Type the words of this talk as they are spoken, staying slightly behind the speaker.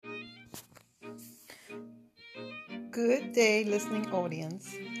Good day, listening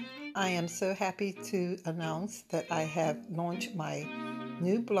audience. I am so happy to announce that I have launched my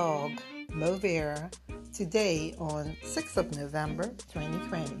new blog, Movera, today on 6th of November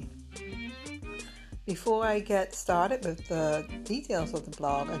 2020. Before I get started with the details of the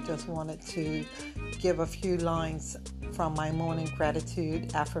blog, I just wanted to give a few lines from my morning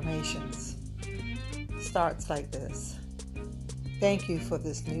gratitude affirmations. Starts like this. Thank you for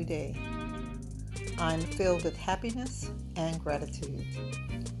this new day. I'm filled with happiness and gratitude.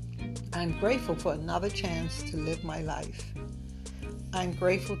 I'm grateful for another chance to live my life. I'm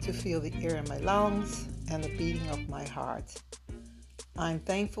grateful to feel the air in my lungs and the beating of my heart. I'm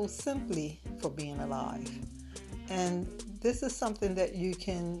thankful simply for being alive. And this is something that you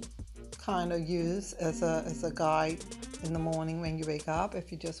can kind of use as a guide in the morning when you wake up.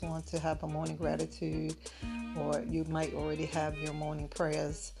 If you just want to have a morning gratitude, or you might already have your morning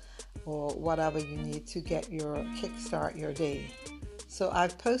prayers, or whatever you need to get your kickstart your day. So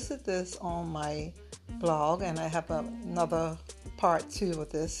I've posted this on my blog, and I have another part 2 of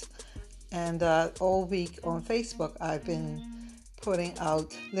this. And all week on Facebook, I've been putting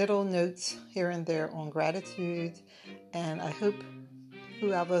out little notes here and there on gratitude, and I hope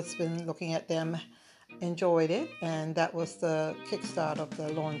whoever's been looking at them enjoyed it. And that was the kickstart of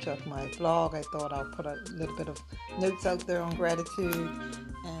the launch of my blog. I thought I'll put a little bit of notes out there on gratitude.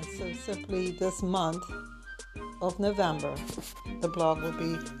 And so simply this month of November, the blog will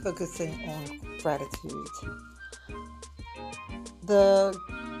be focusing on gratitude. The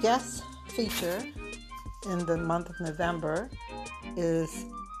guest feature in the month of November is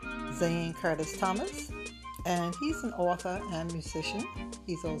Zane Curtis Thomas, and he's an author and musician.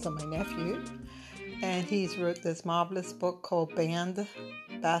 He's also my nephew, and he's wrote this marvelous book called Band,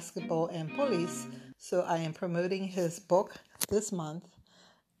 Basketball, and Bullies. So I am promoting his book this month,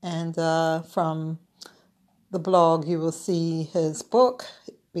 and from the blog you will see his book.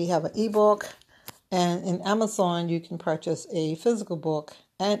 We have an ebook, and in Amazon you can purchase a physical book,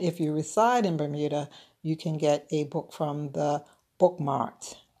 and if you reside in Bermuda, you can get a book from the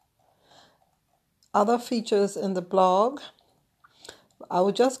Bookmart. Other features in the blog, I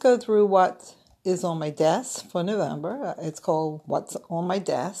will just go through what is on my desk for November. It's called What's on My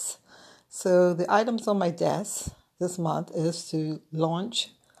Desk. So the items on my desk this month is to launch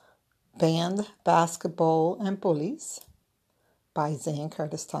Band, Basketball, and Bullies by Zane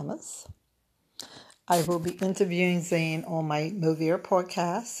Curtis Thomas. I will be interviewing Zane on my Movera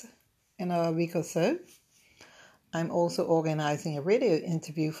podcast in a week or so. I'm also organizing a radio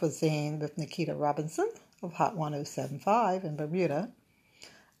interview for Zane with Nikita Robinson of Hot 1075 in Bermuda.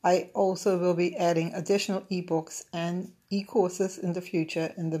 I also will be adding additional ebooks and e-courses in the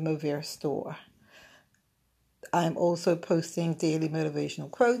future in the Movera store. I'm also posting daily motivational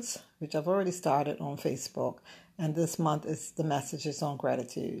quotes, which I've already started on Facebook, and this month is the messages on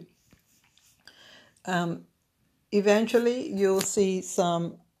gratitude. Eventually, you'll see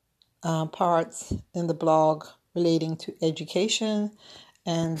some parts in the blog relating to education.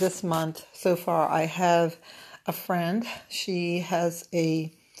 And this month, so far, I have a friend. She has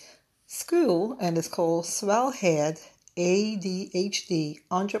a school, and it's called Swellhead ADHD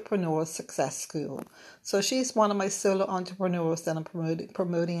Entrepreneur Success School. So she's one of my solo entrepreneurs that I'm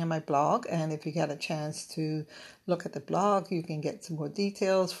promoting in my blog. And if you get a chance to look at the blog, you can get some more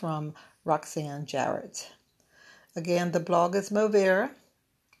details from Roxanne Jarrett. Again, the blog is Movera,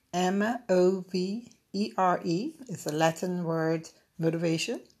 Movere. It's a Latin word,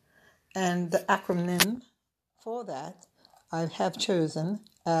 motivation. And the acronym for that I have chosen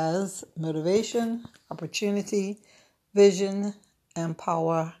as motivation, opportunity, vision,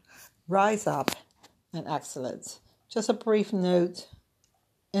 empower, rise up, and excellence. Just a brief note,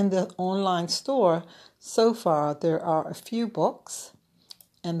 in the online store, so far there are a few books,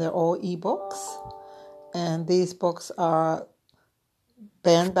 and they're all ebooks. And these books are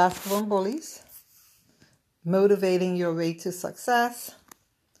Band, Basketball, and Bullies, Motivating Your Way to Success,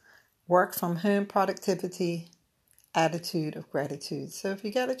 Work from Home Productivity, Attitude of Gratitude. So if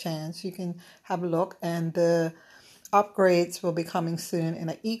you get a chance, you can have a look, and the upgrades will be coming soon in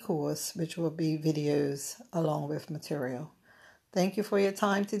an e-course, which will be videos along with material. Thank you for your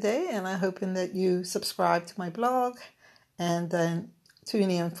time today, and I'm hoping that you subscribe to my blog and then tune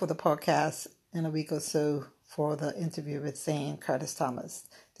in for the podcast in a week or so for the interview with Zane Curtis Thomas.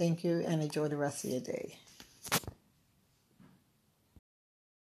 Thank you, and enjoy the rest of your day.